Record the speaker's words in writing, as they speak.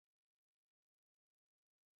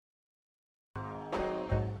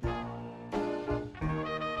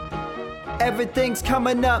Everything's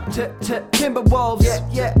coming up to Timberwolves.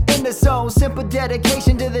 Yeah, in the zone. Simple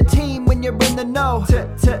dedication to the team when you're in the know. To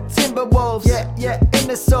Timberwolves. Yeah, in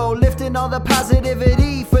the soul. Lifting all the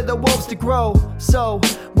positivity for the Wolves to grow. So,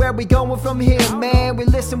 where we going from here, man? We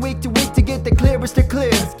listen week to week to get the clearest to clear.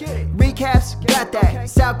 Recaps, got that.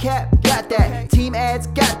 Soundcap, got that. Team ads,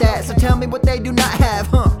 got that. So tell me what they do not have,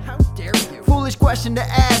 huh? How dare you? Foolish question to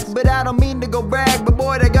ask, but I don't mean to go brag. But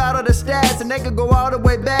boy, they got all the stats, and they could go all the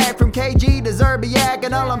way back from KG to Zerbiak.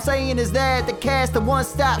 And all I'm saying is that the cast a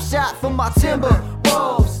one-stop shop for my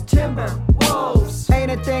Timberwolves. Timberwolves.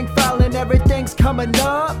 Ain't a thing falling, everything's coming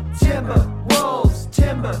up. Timberwolves.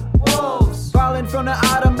 Timberwolves. Falling from the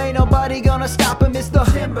autumn, ain't nobody gonna stop them. It's the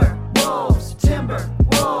Timberwolves.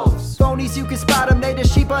 Timberwolves. Phonies, you can spot them, they the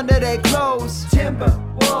sheep under their clothes.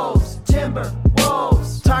 Timberwolves.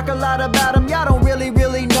 Timberwolves. Talk a lot about them, y'all don't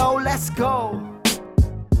really know. Let's go.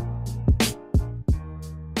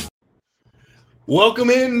 Welcome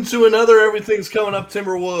into another Everything's Coming Up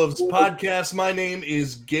Timberwolves podcast. My name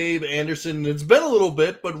is Gabe Anderson. It's been a little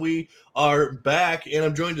bit, but we are back, and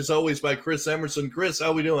I'm joined as always by Chris Emerson. Chris,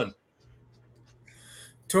 how we doing?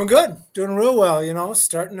 Doing good. Doing real well,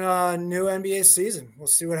 starting a new NBA season. We'll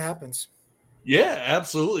see what happens. Yeah,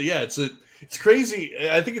 absolutely. Yeah, it's crazy.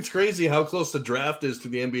 I think it's crazy how close the draft is to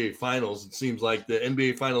the NBA Finals. It seems like the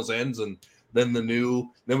NBA Finals ends and then then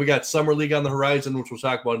we got Summer League on the horizon, which we'll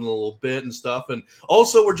talk about in a little bit and stuff. And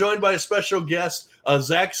also we're joined by a special guest,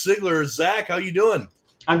 Zach Sigler. Zach, how you doing?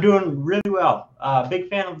 I'm doing really well. Big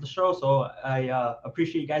fan of the show, so I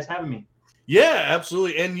appreciate you guys having me. Yeah,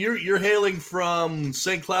 absolutely. And you're hailing from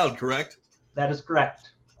St. Cloud, correct? That is correct.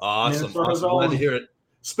 Awesome. Glad to hear it.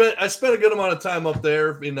 I spent a good amount of time up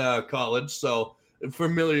there in college, so I'm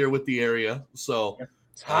familiar with the area. So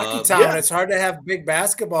it's hockey town. Yeah. It's hard to have big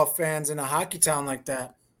basketball fans in a hockey town like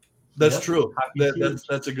that. That's true.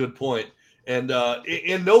 That's a good point. And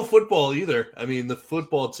no football either. I mean, the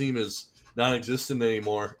football team is non-existent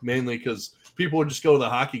anymore, mainly because people would just go to the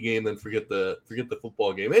hockey game and forget the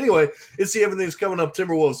football game. Anyway, it's the Everything's Coming Up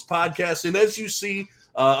Timberwolves podcast, and as you see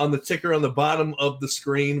on the ticker on the bottom of the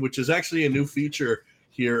screen, which is actually a new feature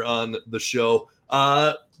here on the show,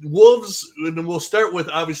 Wolves. And we'll start with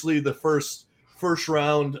obviously the first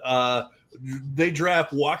round. They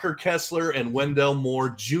draft Walker Kessler and Wendell Moore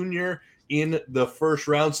Jr. in the first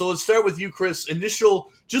round. So let's start with you, Chris.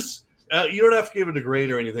 Initial, just you don't have to give it a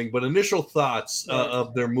grade or anything, but initial thoughts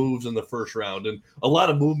of their moves in the first round and a lot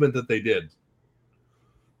of movement that they did.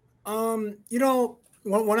 When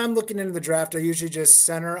I'm looking into the draft, I usually just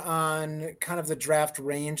center on kind of the draft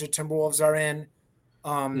range that Timberwolves are in.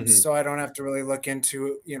 So I don't have to really look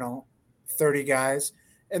into, 30 guys.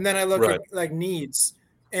 And then I look at like needs.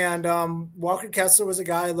 And Walker Kessler was a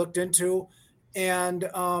guy I looked into. And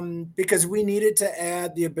because we needed to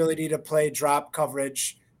add the ability to play drop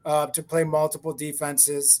coverage, to play multiple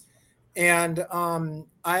defenses. And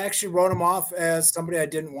I actually wrote him off as somebody I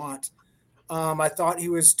didn't want. I thought he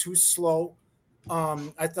was too slow.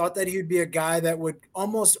 I thought that he would be a guy that would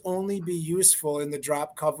almost only be useful in the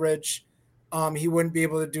drop coverage. He wouldn't be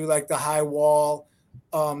able to do like the high wall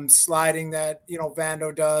sliding that,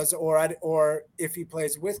 Vando does, or if he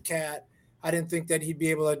plays with Cat, I didn't think that he'd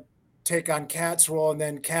be able to take on Cat's role. And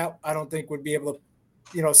then Cat, I don't think would be able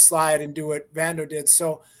to, slide and do what Vando did.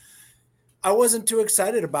 So I wasn't too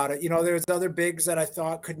excited about it. There's other bigs that I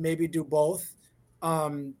thought could maybe do both.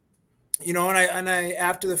 And I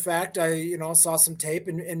after the fact, I saw some tape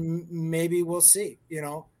and maybe we'll see,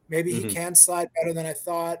 maybe he can slide better than I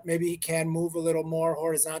thought. Maybe he can move a little more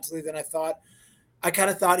horizontally than I thought. I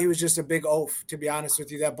kind of thought he was just a big oaf, to be honest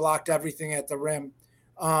with you, that blocked everything at the rim.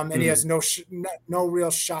 And he has no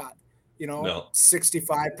real shot,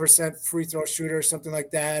 65% free throw shooter or something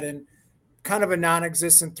like that. And kind of a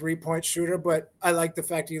non-existent 3-point shooter, but I like the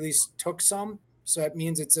fact he at least took some. So that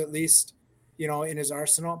means it's at least, in his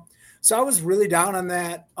arsenal. So I was really down on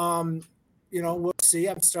that. We'll see.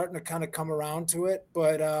 I'm starting to kind of come around to it,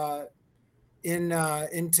 but in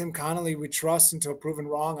Tim Connelly, we trust until proven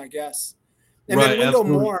wrong, I guess. And then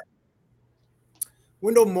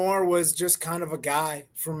Wendell Moore was just kind of a guy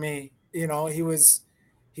for me.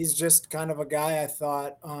 He's just kind of a guy. I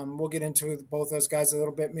thought we'll get into both those guys a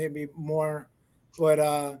little bit, maybe more, but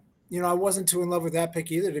I wasn't too in love with that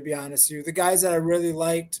pick either, to be honest with you. The guys that I really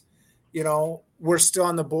liked, were still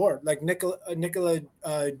on the board, like Nikola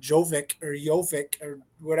Jovic or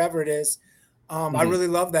whatever it is. I really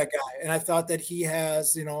love that guy. And I thought that he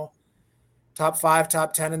has, top 5,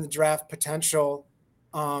 top 10 in the draft potential.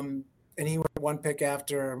 And he went one pick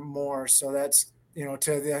after Moore. So that's,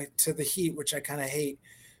 to the Heat, which I kind of hate.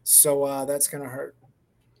 So that's going to hurt.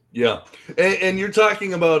 Yeah. And you're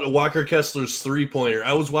talking about Walker Kessler's three-pointer.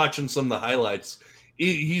 I was watching some of the highlights.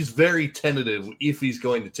 He's very tentative if he's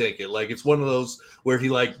going to take it. Like, it's one of those where he,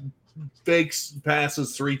 like, fakes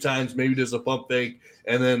passes 3 times, maybe does a pump fake,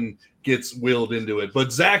 and then gets willed into it.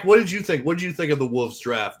 But, Zach, what did you think? What did you think of the Wolves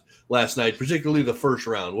draft last night, particularly the first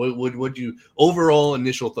round? What you overall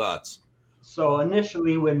initial thoughts? So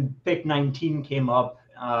initially when pick 19 came up,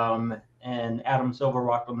 and Adam Silver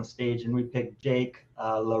walked on the stage and we picked Jake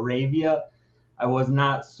LaRavia, I was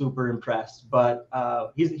not super impressed, but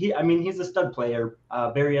he's a stud player,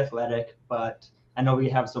 very athletic, but I know we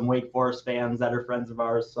have some Wake Forest fans that are friends of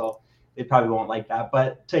ours, so they probably won't like that.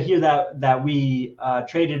 But to hear that we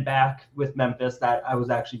traded back with Memphis, that I was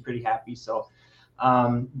actually pretty happy. So,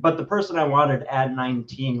 but the person I wanted at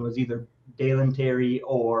 19 was either Dalen Terry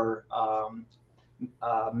or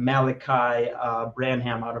Malachi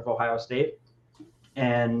Branham out of Ohio State.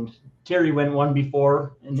 And Terry went one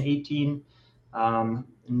before in 18. And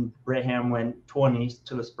Branham went 20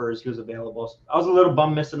 to the Spurs. He was available. So I was a little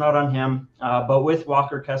bummed missing out on him. But with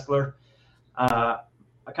Walker Kessler, I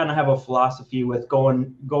kind of have a philosophy with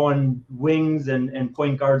going wings and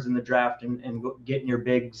point guards in the draft and getting your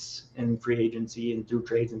bigs in free agency and through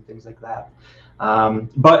trades and things like that.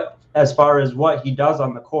 But as far as what he does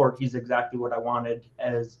on the court, he's exactly what I wanted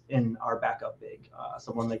as in our backup big,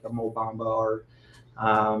 someone like a Mo Bamba or,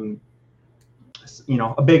 a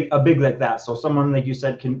big like that. So someone, like you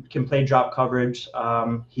said, can play drop coverage.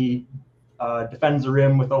 He defends the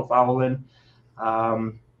rim without fouling.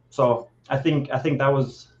 So I think that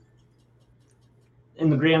was, in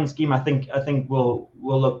the grand scheme, I think we'll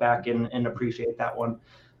look back and appreciate that one.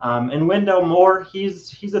 And Wendell Moore,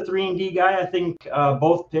 he's a 3-and-D guy. I think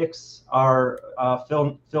both picks are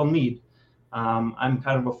fill need. I'm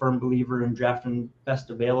kind of a firm believer in drafting best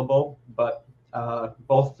available, but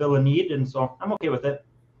both fill a need, and so I'm okay with it.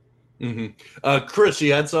 Mm-hmm. Chris,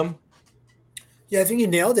 you had some? Yeah, I think he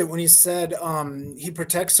nailed it when he said he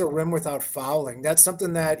protects the rim without fouling. That's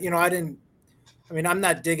something that, I'm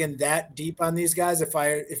not digging that deep on these guys.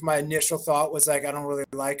 If my initial thought was like, I don't really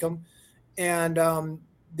like them. And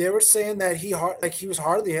they were saying that he was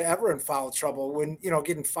hardly ever in foul trouble when,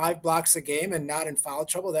 getting 5 blocks a game and not in foul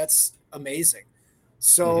trouble. That's amazing.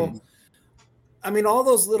 So, all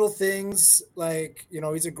those little things, like,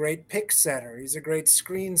 he's a great pick setter. He's a great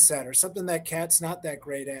screen setter, something that Cat's not that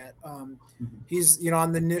great at. He's,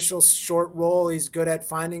 on the initial short roll, he's good at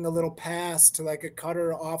finding a little pass to like a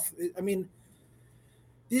cutter off.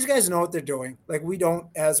 These guys know what they're doing. Like, we don't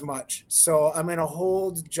as much. So I'm going to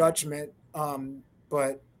hold judgment.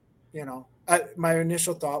 But, my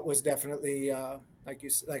initial thought was definitely,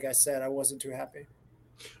 like I said, I wasn't too happy.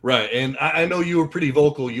 Right, and I know you were pretty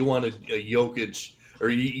vocal. You wanted Jokic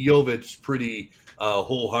pretty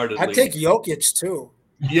wholeheartedly. I'd take Jokic too.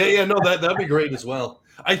 Yeah, no, that'd be great as well.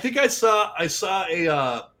 I think I saw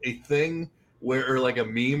a thing where, or like a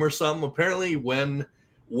meme or something. Apparently, when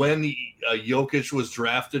Jokic was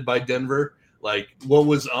drafted by Denver, like what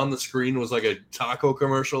was on the screen was like a taco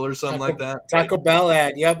commercial or something like that. Taco Bell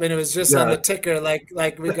ad, yep, and it was just on the ticker like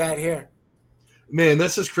we got here. Man,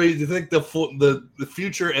 this is crazy. You think the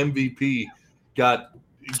future MVP got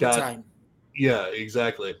time. Yeah,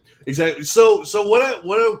 exactly. So what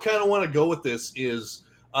I kind of want to go with this is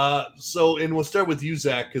and we'll start with you,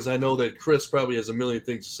 Zach, because I know that Chris probably has a million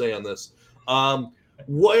things to say on this.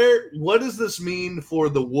 What does this mean for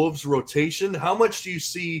the Wolves rotation? How much do you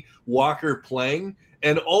see Walker playing?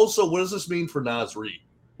 And also, what does this mean for Naz Reid,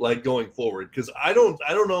 like going forward? Because I don't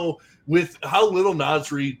know with how little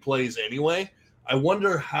Naz Reid plays anyway. I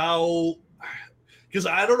wonder how, because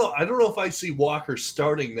I don't know if I see Walker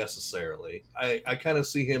starting necessarily. I kind of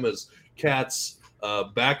see him as Cat's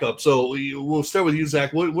backup. So we'll start with you,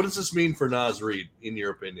 Zach. What does this mean for Naz Reid, in your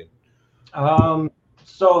opinion?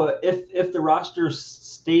 So if the roster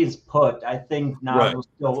stays put, I think Naz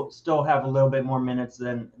will still have a little bit more minutes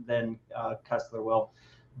than Kessler will.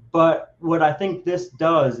 But what I think this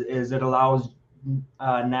does is it allows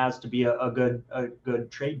Naz to be a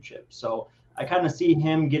good trade chip. So I kind of see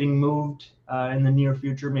him getting moved in the near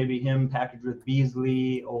future, maybe him packaged with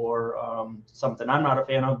Beasley or something I'm not a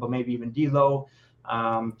fan of, but maybe even D'Lo.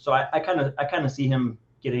 So I kind of see him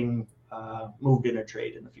getting moved in a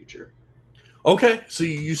trade in the future. Okay, so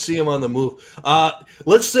you see him on the move.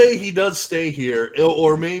 Let's say he does stay here,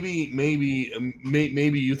 or maybe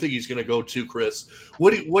you think he's going to go too, Chris.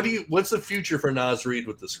 What's the future for Naz Reid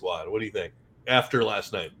with the squad? What do you think after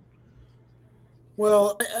last night?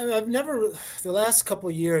 Well, I've never, the last couple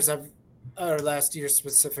of years, or last year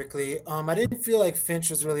specifically. I didn't feel like Finch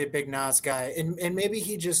was really a big Nas guy, and maybe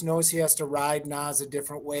he just knows he has to ride Nas a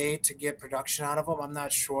different way to get production out of him. I'm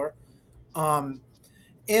not sure. Um,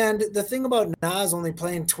 and the thing about Nas only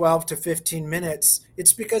playing 12 to 15 minutes,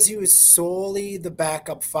 it's because he was solely the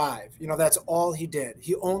backup five. That's all he did.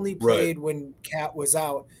 He only Right. played when Cat was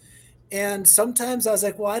out. And sometimes I was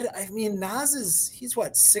like, well, I mean, he's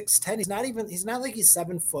what, 6'10"? He's not like he's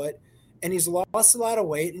 7 foot, and he's lost a lot of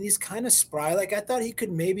weight, and he's kind of spry. Like, I thought he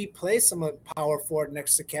could maybe play some power forward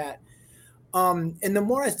next to Cat. And the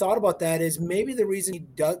more I thought about that is maybe the reason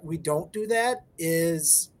we don't do that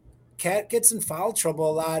is Cat gets in foul trouble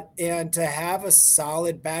a lot, and to have a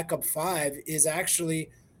solid backup five is actually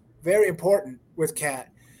very important with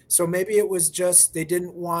Cat. So maybe it was just they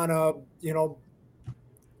didn't want to,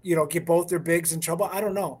 get both their bigs in trouble. I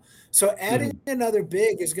don't know. So adding another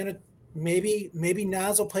big is gonna maybe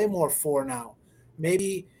Nas will play more four now.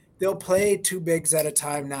 Maybe they'll play two bigs at a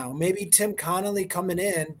time now. Maybe Tim Connelly coming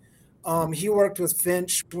in. He worked with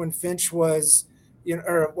Finch when Finch was, he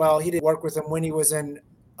didn't work with him when he was in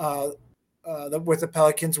with the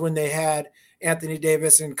Pelicans when they had Anthony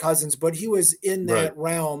Davis and Cousins, but he was in that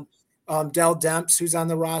realm. Dell Demps, who's on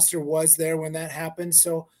the roster, was there when that happened.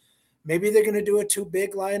 So maybe they're going to do a two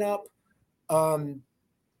big lineup.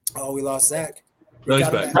 We lost Zach. No, he's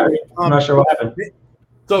back. I'm not sure what happened.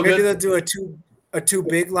 Maybe they'll do a two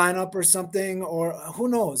big lineup or something, or who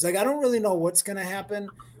knows? Like, I don't really know what's going to happen.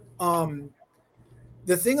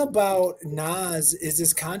 The thing about Nas is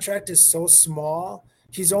his contract is so small.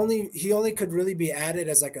 He only could really be added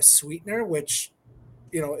as like a sweetener, which,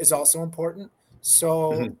 is also important.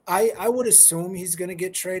 So I would assume he's going to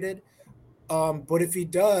get traded. But if he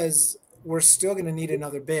does, we're still going to need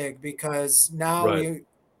another big because now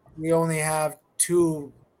we only have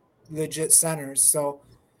two legit centers. So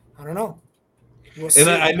I don't know. We'll see.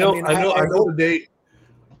 I know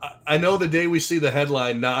the day we see the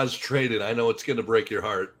headline Nas traded, I know it's going to break your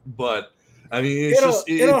heart, but I mean,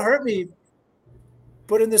 it'll hurt me.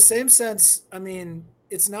 But in the same sense, I mean,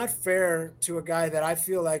 it's not fair to a guy that I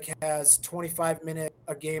feel like has 25-minute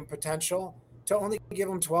a game potential to only give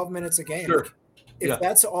him 12 minutes a game. Sure. If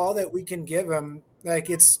that's all that we can give him, like,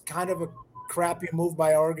 it's kind of a crappy move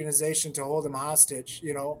by our organization to hold him hostage,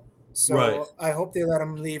 So I hope they let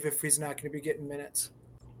him leave if he's not going to be getting minutes.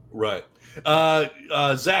 Right.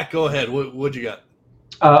 Zach, go ahead. What you got?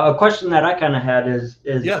 A question that I kind of had is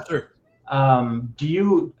yeah, sure.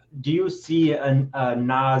 Do you see a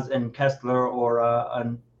Nas and Kessler or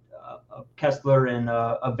a Kessler and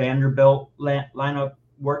a Vanderbilt lineup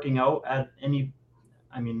working out within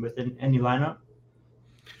any lineup?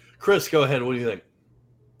 Chris, go ahead. What do you think?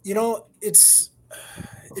 It's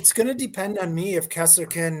going to depend on me if Kessler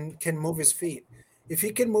can move his feet. If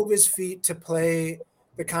he can move his feet to play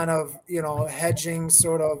the kind of, hedging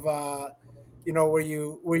sort of, where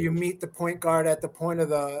you meet the point guard at the point of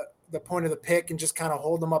the pick and just kind of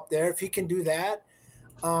hold them up there. If he can do that,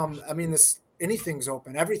 anything's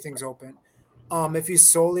open. Everything's open. If he's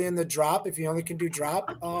solely in the drop, if he only can do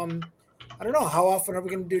drop, I don't know. How often are we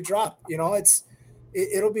going to do drop?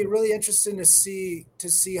 It'll be really interesting to see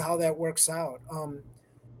how that works out.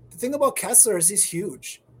 The thing about Kessler is he's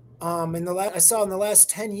huge. I saw in the last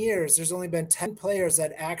 10 years, there's only been 10 players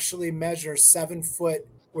that actually measure 7 foot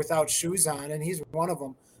without shoes on, and he's one of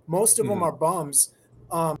them. Most of them are bums.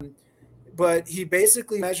 But he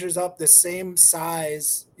basically measures up the same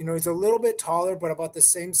size. He's a little bit taller, but about the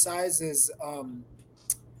same size as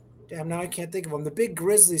now I can't think of him. The big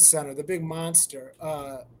Grizzly center, the big monster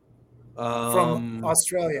from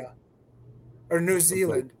Australia or New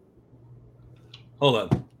Zealand. Hold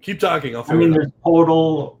on. Keep talking. There's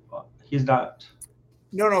total. He's not.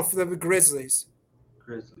 No, for the Grizzlies.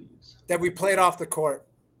 Grizzlies. That we played off the court.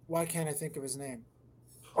 Why can't I think of his name?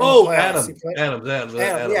 Adams.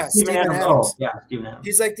 Yeah, Steven Adams. Oh, yeah, Steven Adams.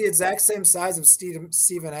 He's like the exact same size of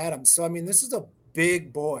Steven Adams. So, this is a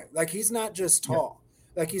big boy. Like, he's not just tall.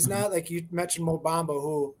 Yeah. Like, he's not like you mentioned Mo Bamba,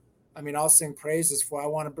 who, I'll sing praises for. I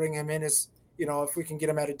want to bring him in as, if we can get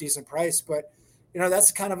him at a decent price. But,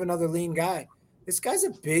 that's kind of another lean guy. This guy's a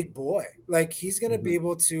big boy. Like, he's going to be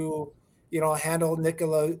able to, handle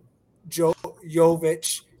Nikola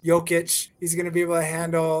Jokic. He's going to be able to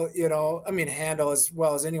handle, handle as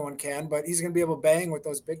well as anyone can, but he's going to be able to bang with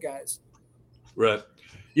those big guys. Right.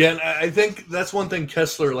 Yeah, and I think that's one thing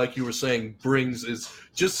Kessler, like you were saying, brings is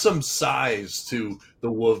just some size to the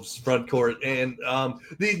Wolves front court. And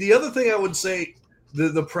the other thing I would say,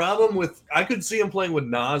 the problem with – I could see him playing with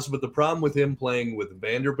Nas, but the problem with him playing with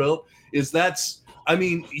Vanderbilt is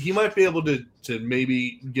he might be able to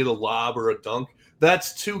maybe get a lob or a dunk,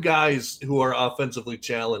 that's two guys who are offensively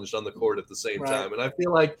challenged on the court at the same time. And I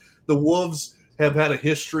feel like the Wolves have had a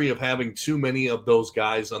history of having too many of those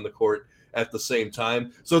guys on the court at the same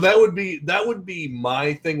time. So that would be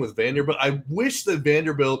my thing with Vanderbilt. I wish that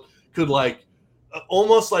Vanderbilt could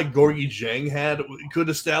almost like Gorgie Jang could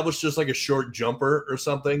establish just like a short jumper or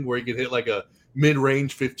something where he could hit like a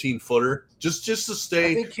mid-range 15-footer just to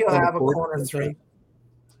stay. I think he'll have a corner three.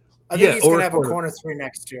 I think he's going to have a corner three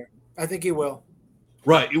next year. I think he will.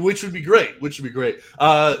 Right, which would be great.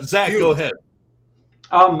 Zach, go ahead.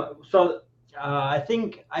 So I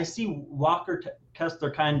think I see Walker Kessler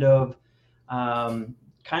kind of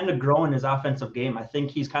growing his offensive game. I think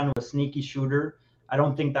he's kind of a sneaky shooter. I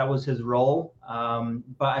don't think that was his role,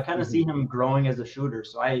 but I kind of see him growing as a shooter.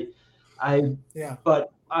 So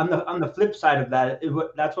But on the flip side of that,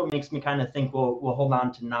 that's what makes me kind of think we'll hold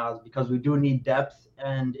on to Nas, because we do need depth,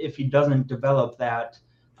 and if he doesn't develop that,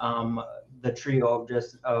 the trio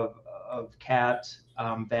of Cat,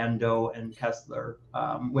 Vando, and Kessler,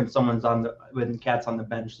 when Cat's on the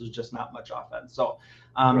bench, there's just not much offense. So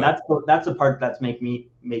that's the part that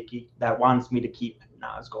wants me to keep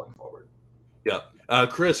Nas going forward. Yeah,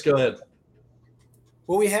 Chris, go ahead.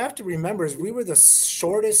 What we have to remember is we were the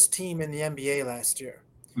shortest team in the NBA last year.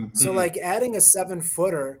 Mm-hmm. So adding a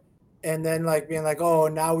 7-footer and then being oh,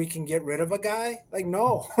 now we can get rid of a guy.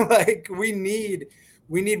 No, we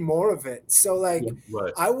need more of it. So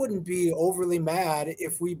I wouldn't be overly mad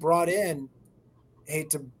if we brought in, hate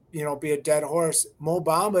to be a dead horse, Mo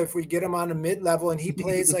Bamba, if we get him on a mid-level and he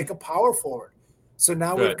plays like a power forward. So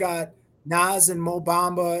now we've got Nas and Mo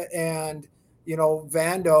Bamba and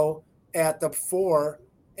Vando at the 4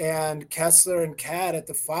 and Kessler and Cat at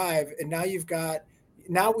the 5. And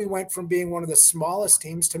now we went from being one of the smallest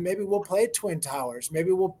teams to maybe we'll play Twin Towers.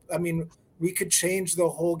 Maybe we could change the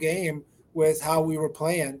whole game with how we were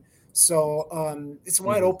playing. So it's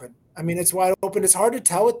wide open. It's wide open. It's hard to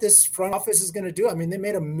tell what this front office is going to do. They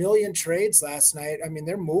made 1 million trades last night.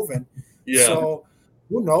 They're moving. Yeah. So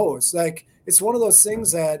who knows? It's one of those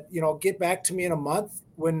things that, get back to me in a month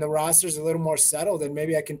when the roster's a little more settled, and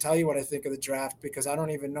maybe I can tell you what I think of the draft, because I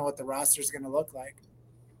don't even know what the roster is going to look like.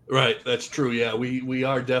 Right. That's true. Yeah, we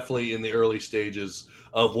are definitely in the early stages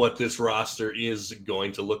of what this roster is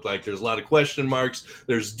going to look like. There's a lot of question marks.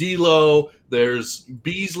 There's D'Lo. There's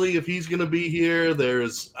Beasley, if he's going to be here.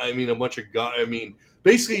 There's, a bunch of guys.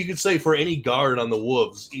 Basically, you could say for any guard on the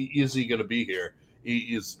Wolves, is he going to be here?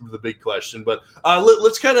 Is the big question. But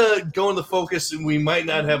let's kind of go into focus, and we might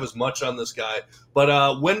not have as much on this guy.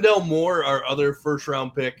 But Wendell Moore, our other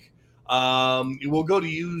first-round pick, we'll go to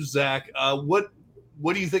you, Zach.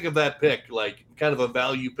 What do you think of that pick? Kind of a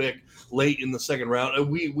value pick late in the second round.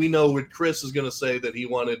 We know what Chris is going to say, that he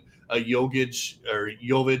wanted a Jovic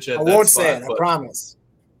at that spot. I won't say it. I promise.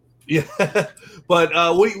 Yeah, but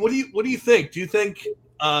what do you think? Do you think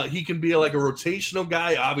he can be like a rotational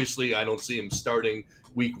guy? Obviously, I don't see him starting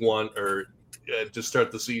week 1 or to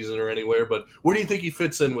start the season or anywhere. But where do you think he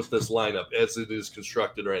fits in with this lineup as it is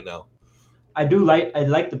constructed right now? I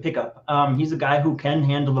like the pickup. He's a guy who can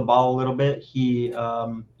handle the ball a little bit. He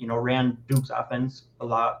ran Duke's offense a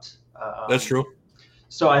lot. That's true.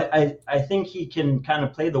 So I think he can kind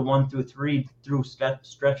of play the 1 through 3 through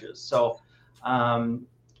stretches. So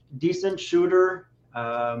decent shooter,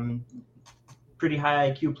 pretty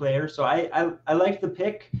high IQ player. So I like the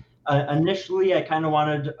pick. Initially, I kind of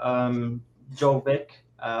wanted Jovic.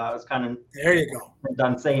 I was kind of there. You go.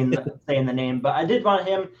 Done saying the name, but I did want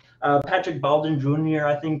him. Patrick Baldwin Jr.,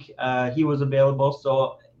 I think he was available,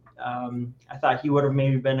 so I thought he would have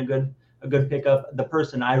maybe been a good pickup. The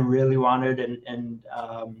person I really wanted and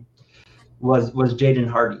was Jaden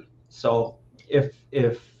Hardy. So if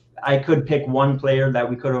I could pick one player that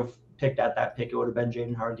we could have picked at that pick, it would have been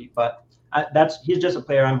Jaden Hardy. But he's just a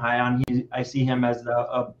player I'm high on. I see him as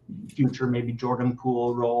a future maybe Jordan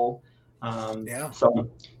Poole role.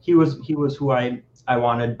 So he was who I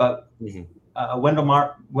wanted, but. Mm-hmm. Wendell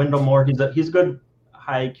Moore, he's a good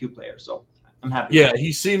high IQ player, so I'm happy. Yeah,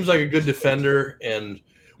 he seems like a good defender, and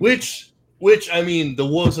which the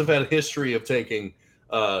Wolves have had a history of taking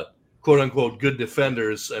quote unquote good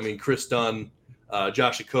defenders. Chris Dunn,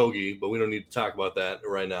 Josh Okogie, but we don't need to talk about that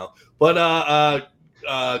right now. But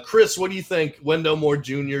Chris, what do you think? Wendell Moore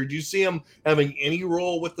Jr., do you see him having any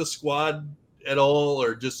role with the squad at all,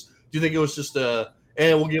 or just do you think it was just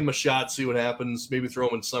we'll give him a shot, see what happens, maybe throw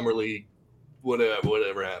him in summer league?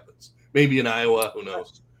 Whatever happens, maybe in Iowa, who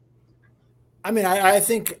knows? I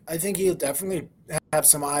think he'll definitely have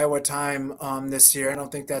some Iowa time this year. I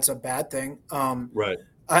don't think that's a bad thing. Right.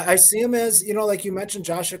 I see him as, like you mentioned,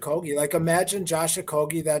 Josh Okogie. Imagine Josh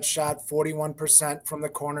Okogie that shot 41% from the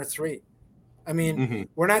corner 3. I mean,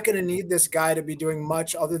 we're not going to need this guy to be doing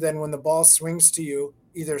much other than when the ball swings to you,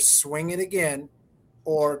 either swing it again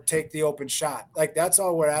or take the open shot. Like, that's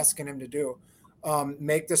all we're asking him to do.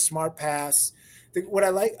 Make the smart pass.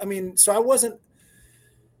 So I wasn't –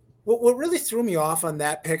 what really threw me off on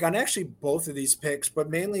that pick, on actually both of these picks,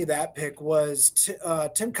 but mainly that pick, was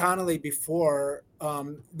Tim Connelly before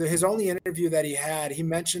his only interview that he had. He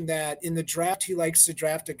mentioned that in the draft, he likes to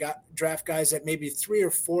draft guys that maybe 3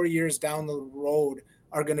 or 4 years down the road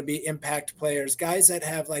are going to be impact players, guys that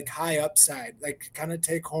have like high upside, like kind of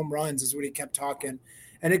take home runs is what he kept talking.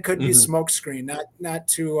 And it could be a smoke screen, not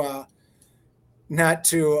too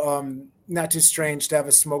strange to have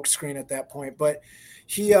a smoke screen at that point, but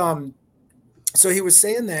so he was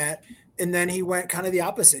saying that, and then he went kind of the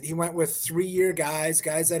opposite. He went with 3-year guys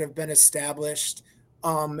that have been established,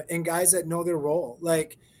 and guys that know their role.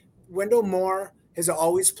 Like Wendell Moore has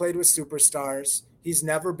always played with superstars. He's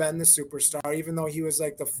never been the superstar, even though he was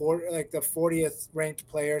like the 40th ranked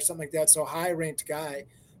player, something like that. So high ranked guy,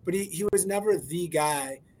 but he was never the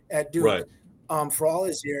guy at Duke, for all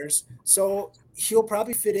his years. So he'll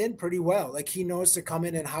probably fit in pretty well. Like, he knows to come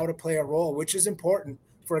in and how to play a role, which is important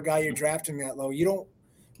for a guy you're drafting that low. You don't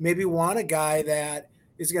maybe want a guy that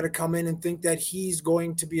is going to come in and think that he's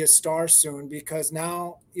going to be a star soon, because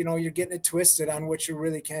now, you're getting it twisted on what you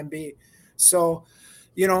really can be. So,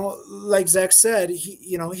 like Zach said,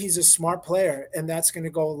 he's a smart player, and that's going to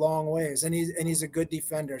go a long ways. And he's a good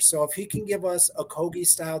defender. So if he can give us a Kogi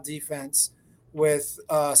style defense with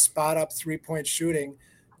spot up 3-point shooting,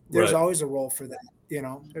 there's always a role for that.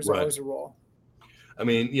 There's always a role. I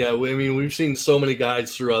mean, we've seen so many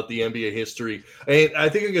guys throughout the NBA history. I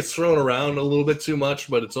think it gets thrown around a little bit too much,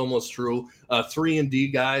 but it's almost true. 3 and D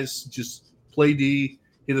guys just play D,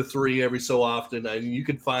 hit a 3 every so often, and you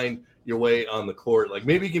can find your way on the court. Like,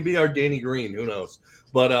 maybe he can be our Danny Green, who knows?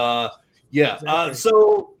 But exactly.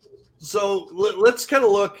 So let's kind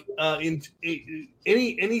of look into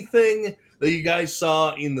anything that you guys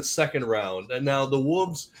saw in the second round. And now the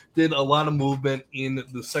Wolves did a lot of movement in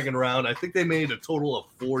the second round. I think they made a total of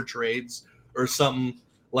 4 trades or something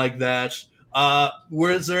like that.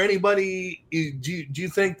 Was there anybody? Do you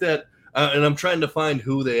think that? And I'm trying to find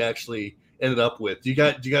who they actually ended up with. Do you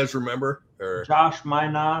guys remember? Or Josh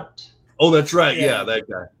Minot? Oh, that's right. Yeah, that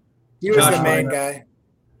guy. He was the main guy.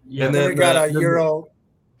 Yeah, and then we got a Euro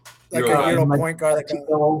point guard,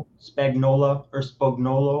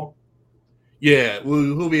 Spagnolo. Yeah,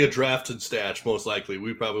 who'll be a drafted stash most likely.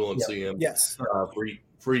 We probably won't see him. Yes.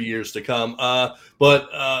 For years to come. But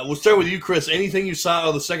we'll start with you, Chris. Anything you saw out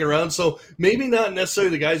of the second round? So maybe not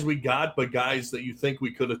necessarily the guys we got, but guys that you think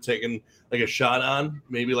we could have taken like a shot on,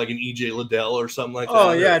 maybe like an EJ Liddell or something like that.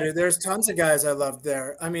 Oh yeah, dude. There's tons of guys I loved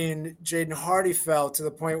there. I mean, Jaden Hardy fell to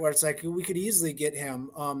the point where it's like we could easily get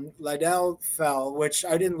him. Liddell fell, which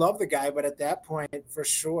I didn't love the guy, but at that point, for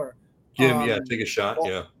sure. Take a shot.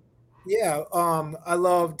 Yeah. I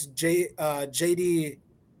loved JD.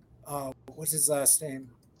 What's his last name?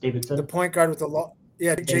 Davidson. The point guard with the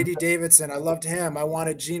JD Davidson. I loved him. I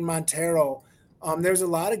wanted Gene Montero. There's a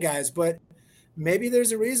lot of guys, but maybe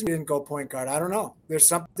there's a reason we didn't go point guard. I don't know. There's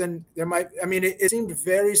something there might. I mean, it seemed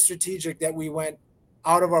very strategic that we went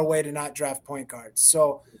out of our way to not draft point guards.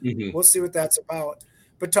 So we'll see what that's about.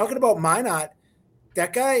 But talking about Minot,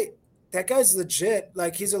 that guy's legit.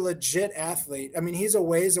 Like, he's a legit athlete. I mean, he's a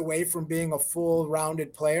ways away from being a full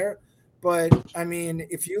rounded player. But I mean,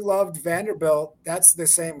 if you loved Vanderbilt, that's the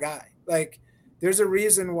same guy. Like, there's a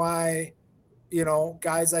reason why,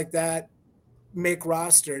 guys like that make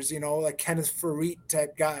rosters, like Kenneth Farid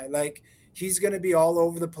type guy. Like, he's going to be all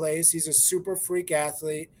over the place. He's a super freak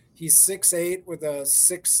athlete. He's 6'8" with a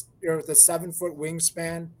 7-foot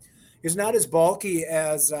wingspan. He's not as bulky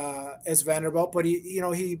as Vanderbilt, but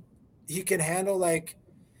he can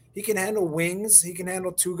handle wings. He can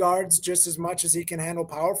handle 2 guards just as much as he can handle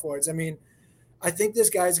power forwards. I mean, I think this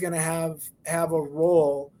guy's going to have a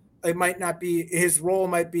role. It might not be his role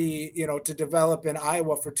might be, to develop in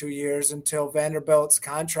Iowa for 2 years until Vanderbilt's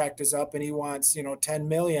contract is up and he wants, $10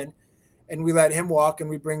 million, and we let him walk and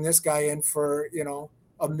we bring this guy in for,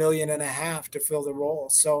 $1.5 million to fill the role.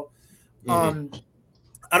 So,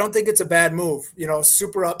 I don't think it's a bad move.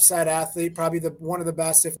 Super upside athlete, probably one of the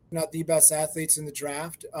best, if not the best athletes in the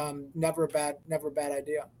draft. Never a bad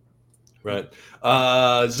idea. Right.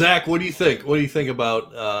 Zach, what do you think? What do you think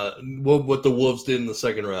about what the Wolves did in the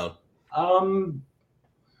second round?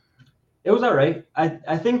 It was all right.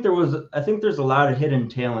 I think there's a lot of hidden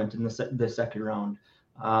talent in the second round.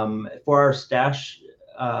 For our stash,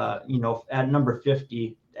 at number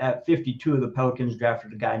 50. At 52, the Pelicans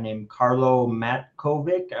drafted a guy named Carlo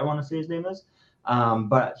Matkovic, I want to say his name is.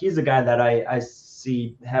 But he's a guy that I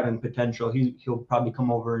see having potential. He'll probably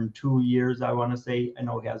come over in 2 years, I want to say. I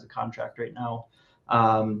know he has a contract right now.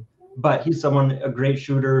 But he's a great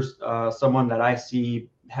shooter, someone that I see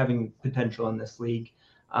having potential in this league.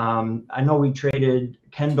 I know we traded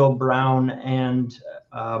Kendall Brown and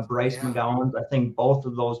Bryce McGowan. I think both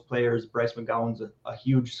of those players, Bryce McGowan's a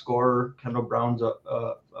huge scorer. Kendall Brown's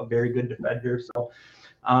a very good defender. So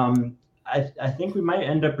I think we might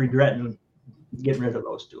end up regretting getting rid of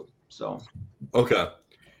those two. So okay,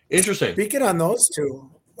 interesting. Speaking on those two,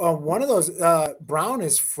 one of those Brown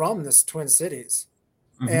is from this Twin Cities,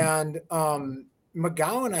 and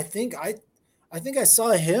McGowan. I think I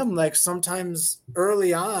saw him like sometimes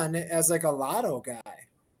early on as like a lotto guy.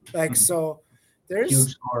 Like, so there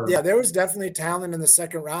was definitely talent in the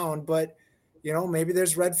second round, but maybe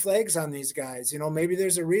there's red flags on these guys. Maybe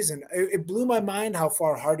there's a reason. It blew my mind how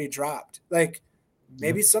far Hardy dropped. Like,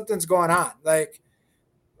 maybe something's going on. Like,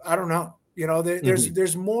 I don't know.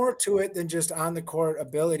 There's more to it than just on the court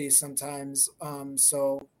ability sometimes.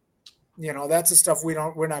 So, that's the stuff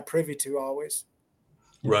we're not privy to always.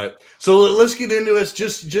 Right. So let's get into it.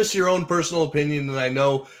 Just your own personal opinion, and I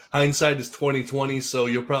know hindsight is 20/20, so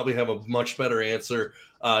you'll probably have a much better answer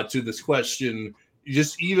to this question.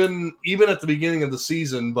 Just even at the beginning of the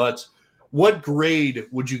season, but what grade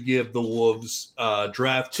would you give the Wolves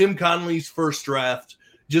draft? Tim Connelly's first draft,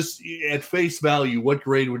 just at face value, what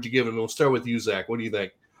grade would you give it? And we'll start with you, Zach. What do you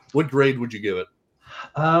think? What grade would you give it?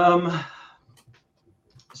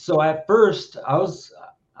 So at first, I was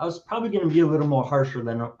probably going to be a little more harsher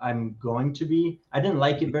than I'm going to be. I didn't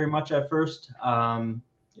like it very much at first,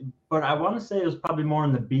 but I want to say it was probably more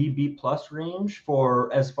in the B plus range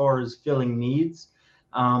for as far as filling needs.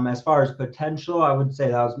 As far as potential, I would say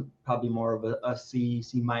that was probably more of a C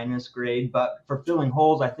minus grade. But for filling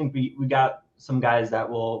holes, I think we got some guys that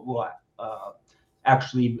will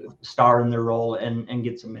actually star in their role and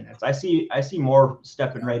get some minutes. I see more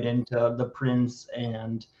stepping right into the Prince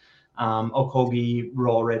and Okogie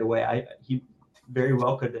role right away. He very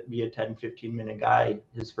well could be a 10-15 minute guy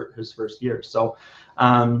his first year. So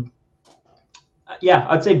I'd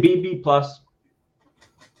say B plus.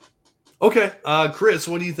 Okay, Chris,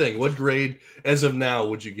 what do you think? What grade as of now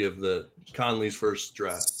would you give the Conley's first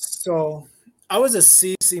draft? So I was a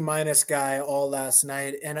C minus guy all last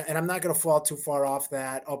night, and I'm not going to fall too far off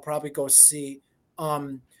that. I'll probably go C.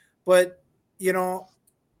 But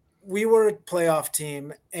we were a playoff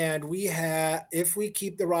team, and if we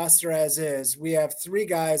keep the roster as is, we have 3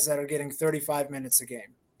 guys that are getting 35 minutes a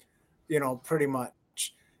game, pretty much.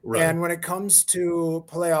 Right. And when it comes to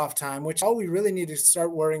playoff time, which all we really need to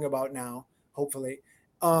start worrying about now, hopefully,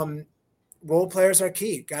 role players are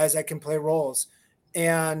key, guys that can play roles.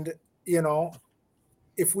 And,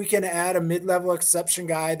 if we can add a mid-level exception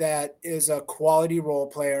guy that is a quality role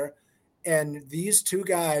player, and these 2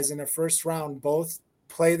 guys in the first round both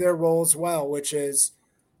play their roles well, which is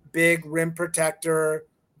big rim protector,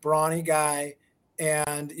 brawny guy,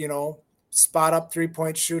 and, spot up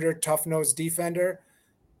 3-point shooter, tough nose defender,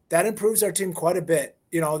 that improves our team quite a bit.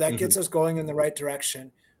 That gets us going in the right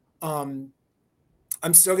direction. I'm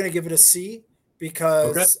still going to give it a C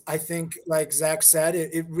because I think, like Zach said,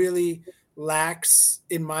 it really lacks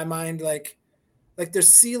in my mind. Like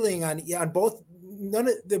there's ceiling on both. None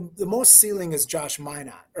of the most ceiling is Josh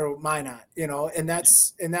Minot, and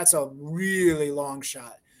that's a really long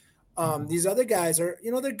shot. These other guys are,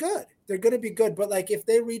 they're good. They're going to be good, but like if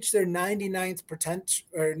they reach their 99th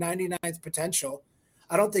potential,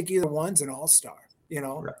 I don't think either one's an all-star,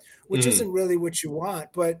 which isn't really what you want,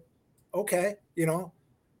 but okay.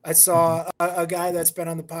 I saw a guy that's been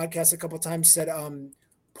on the podcast a couple of times said,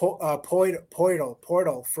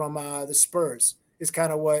 Portal from the Spurs is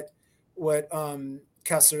kind of what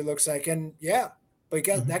Kessler looks like. And but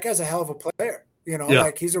that guy's a hell of a player,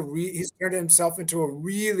 like he's turned himself into a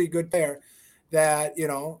really good player that,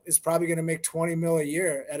 is probably going to make $20 million a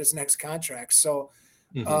year at his next contract. So,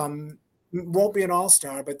 won't be an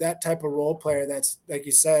all-star, but that type of role player that's, like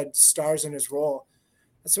you said, stars in his role,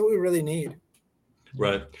 that's what we really need.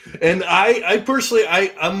 Right. And I personally,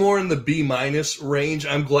 I'm more in the B minus range.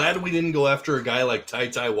 I'm glad we didn't go after a guy like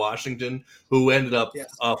Ty Washington, who ended up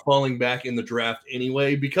falling back in the draft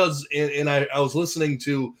anyway, because, and I was listening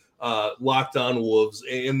to Locked On Wolves,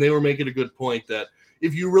 and they were making a good point that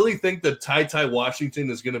if you really think that Ty Washington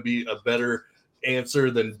is going to be a better answer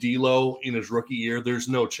than D'Lo in his rookie year, there's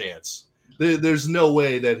no chance. There's no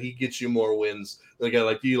way that he gets you more wins than a guy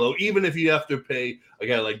like D'Lo, even if you have to pay a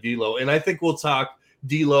guy like D'Lo. And I think we'll talk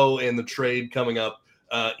D'Lo and the trade coming up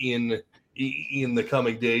in in the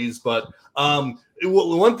coming days. But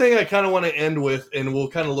one thing I kind of want to end with, and we'll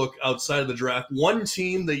kind of look outside of the draft, one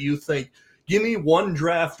team that you think, give me one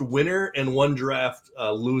draft winner and one draft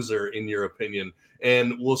loser in your opinion.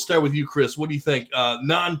 And we'll start with you, Chris. What do you think?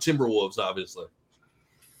 Non-Timberwolves, obviously.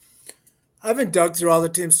 I haven't dug through all the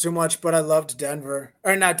teams too much, but I loved Denver.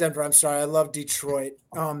 Or not Denver, I'm sorry. I love Detroit.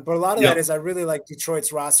 But a lot of that is I really like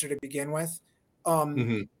Detroit's roster to begin with.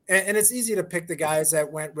 And it's easy to pick the guys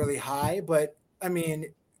that went really high, but I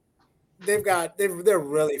mean, they're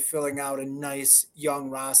really filling out a nice young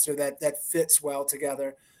roster that fits well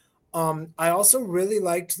together. I also really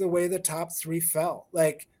liked the way the top three fell,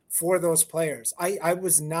 like for those players. I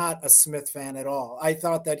was not a Smith fan at all. I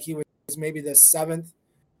thought that he was maybe the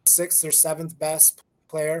sixth or seventh best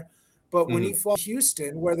player. But when he fought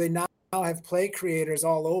Houston, where they now have play creators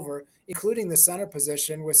all over, including the center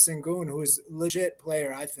position with Sengun, who's a legit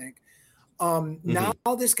player, I think. Now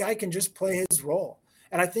this guy can just play his role.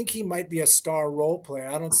 And I think he might be a star role player.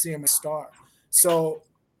 I don't see him as a star. So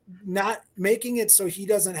not making it so he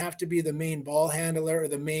doesn't have to be the main ball handler or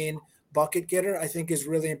the main bucket getter, I think is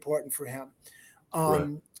really important for him.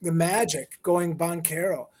 The Magic going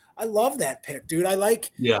Banchero. I love that pick, dude. I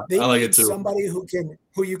like it too. Somebody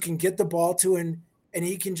who you can get the ball to and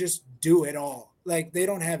he can just do it all. Like they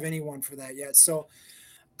don't have anyone for that yet. So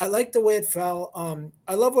I like the way it fell.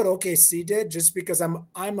 I love what OKC did just because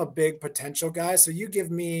I'm a big potential guy. So you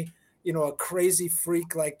give me, a crazy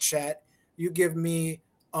freak like Chet. You give me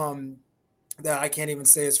that I can't even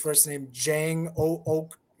say his first name, Jang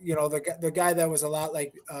Oak, the guy that was a lot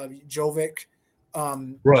like Jovic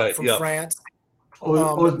from France.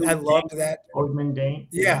 I loved that.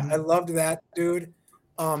 Yeah, I loved that, dude.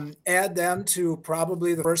 Add them to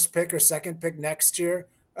probably the first pick or second pick next year.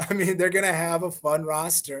 I mean, they're going to have a fun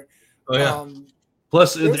roster. Oh, yeah.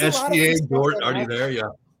 Plus, the SGA, Dort already there, yeah.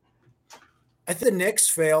 I think the Knicks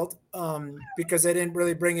failed because they didn't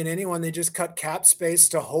really bring in anyone. They just cut cap space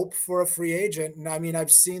to hope for a free agent. And, I mean, I've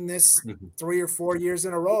seen this 3 or 4 years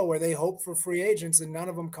in a row where they hope for free agents and none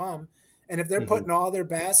of them come. And if they're putting all their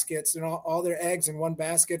baskets and all their eggs in one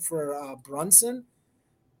basket for Brunson,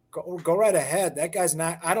 go right ahead. That guy's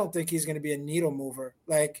not – I don't think he's going to be a needle mover.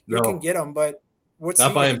 Like, you can get him, but – what's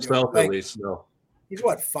not by himself, at least, no. He's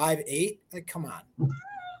what, 5'8"? Like, come on.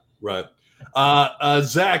 Right.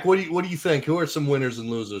 Zach, what do you think? Who are some winners and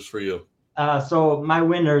losers for you? So my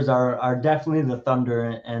winners are definitely the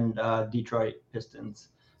Thunder and Detroit Pistons.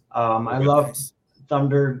 I love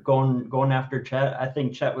Thunder going after Chet. I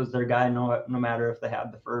think Chet was their guy, no matter if they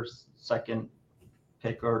had the first, second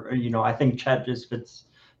pick or I think Chet just fits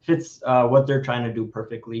what they're trying to do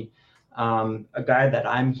perfectly. A guy that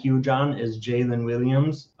I'm huge on is Jalen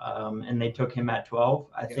Williams, and they took him at 12.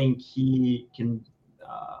 I think he can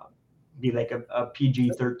be like a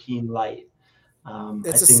PG-13 light.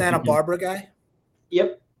 It's a Santa Barbara guy?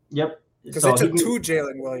 Yep. Because they took 2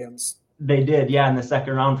 Jalen Williams. They did, yeah, in the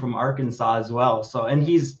second round from Arkansas as well. So, and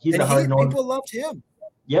he's a hard-nosed. People loved him.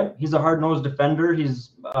 Yep, he's a hard-nosed defender. He's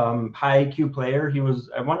high IQ player.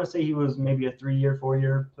 I want to say he was maybe a 3-year,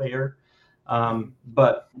 4-year player,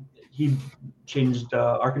 but he changed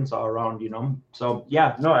Arkansas around, So,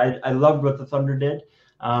 yeah, no, I loved what the Thunder did.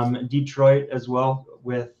 Detroit as well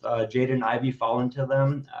with Jaden Ivey falling to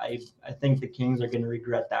them. I think the Kings are going to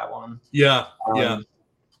regret that one. Yeah.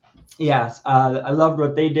 Yes, I loved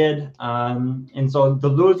what they did. And so the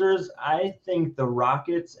losers, I think the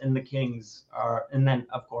Rockets and the Kings are, and then,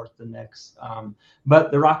 of course, the Knicks.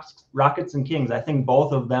 But the Rockets and Kings, I think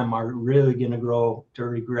both of them are really going to grow to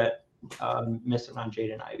regret missing on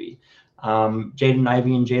Jaden Ivey. Jaden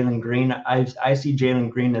Ivey and Jalen Green, I see Jalen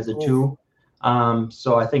Green as a 2.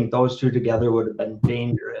 So I think those 2 together would have been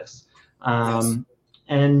dangerous. Yes.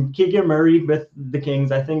 And Keegan Murray with the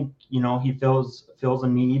Kings, I think, he fills a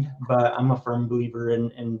need, but I'm a firm believer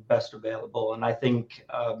in best available. And I think,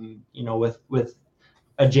 with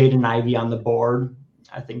a Jaden Ivey on the board,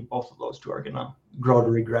 I think both of those 2 are going to grow to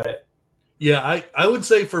regret it. Yeah, I would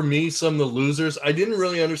say for me, some of the losers, I didn't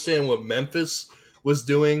really understand what Memphis was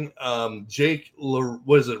doing. Jake,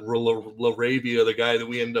 LaRavia, the guy that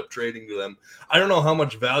we ended up trading to them. I don't know how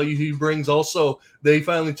much value he brings. Also, they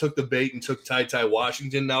finally took the bait and took Ty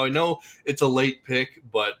Washington. Now, I know it's a late pick,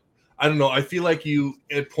 but I don't know. I feel like you,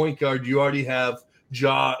 at point guard, you already have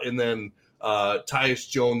Ja and then Tyus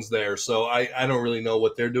Jones there. So I don't really know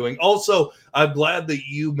what they're doing. Also, I'm glad that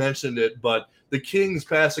you mentioned it, but the Kings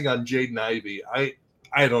passing on Jaden Ivey,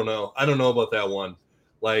 I don't know. I don't know about that one.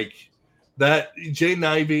 Like, that Jaden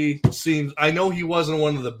Ivey seems – I know he wasn't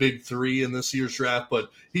one of the big 3 in this year's draft, but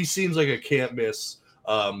he seems like a can't-miss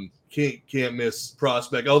can't miss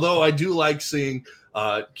prospect. Although I do like seeing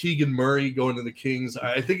Keegan Murray going to the Kings.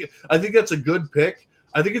 I think that's a good pick.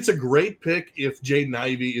 I think it's a great pick if Jaden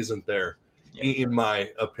Ivey isn't there, in my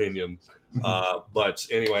opinion. But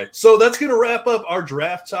anyway, so that's going to wrap up our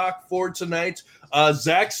draft talk for tonight.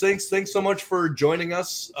 Zach, thanks so much for joining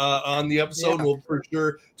us on the episode. Yeah. We'll for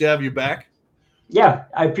sure to have you back. Yeah,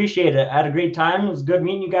 I appreciate it. I had a great time. It was good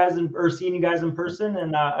meeting you guys or seeing you guys in person,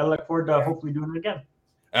 and I look forward to hopefully doing it again.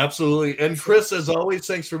 Absolutely. And Chris, as always,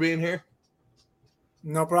 thanks for being here.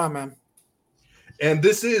 No problem, man. And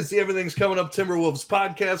this is the Everything's Coming Up Timberwolves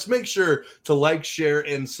podcast. Make sure to like, share,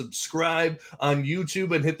 and subscribe on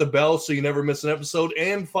YouTube and hit the bell so you never miss an episode.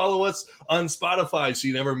 And follow us on Spotify so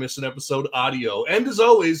you never miss an episode audio. And as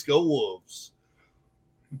always, go Wolves.